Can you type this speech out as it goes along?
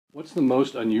What's the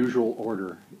most unusual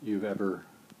order you've ever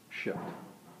shipped?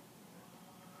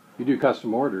 You do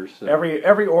custom orders. So.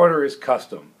 Every order is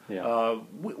custom. Yeah.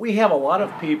 We have a lot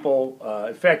of people.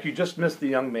 In fact, you just missed the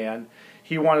young man.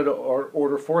 He wanted to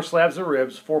order 4 slabs of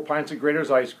ribs, 4 pints of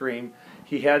Grater's ice cream.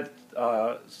 He had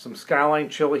some Skyline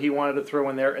chili he wanted to throw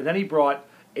in there, and then he brought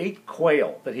 8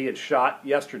 quail that he had shot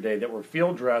yesterday that were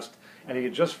field dressed, and he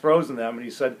had just frozen them. And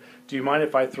he said, "Do you mind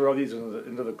if I throw these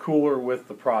into the cooler with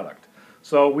the product?"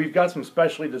 So we've got some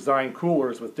specially designed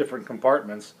coolers with different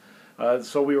compartments.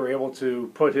 So we were able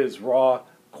to put his raw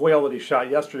quail that he shot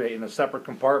yesterday in a separate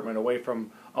compartment away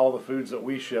from all the foods that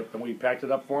we shipped, and we packed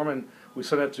it up for him and we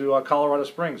sent it to Colorado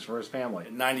Springs for his family.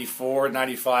 In 94,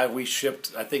 95, we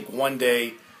shipped, I think one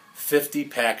day, 50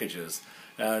 packages.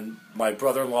 And my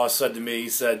brother-in-law said to me, he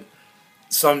said,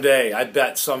 "Someday, I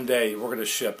bet someday we're going to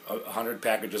ship 100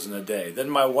 packages in a day." Then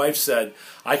my wife said,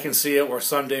 "I can see it where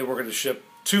someday we're going to ship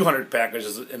 200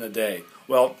 packages in a day."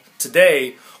 Well,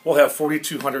 today we'll have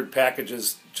 4,200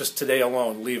 packages just today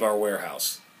alone leave our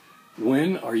warehouse.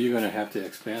 When are you going to have to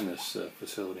expand this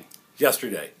facility?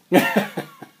 Yesterday.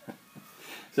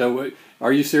 So,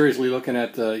 are you seriously looking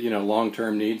at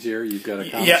long-term needs here? You've got a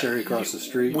commissary across the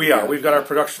street. We are. We've got our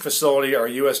production facility, our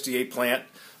USDA plant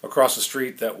across the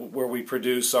street where we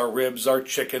produce our ribs, our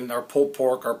chicken, our pulled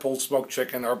pork, our pulled smoked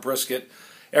chicken, our brisket.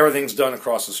 Everything's done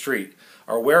across the street.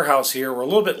 Our warehouse here, we're a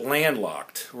little bit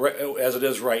landlocked as it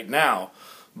is right now,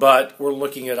 but we're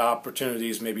looking at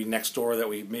opportunities maybe next door that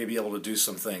we may be able to do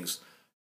some things.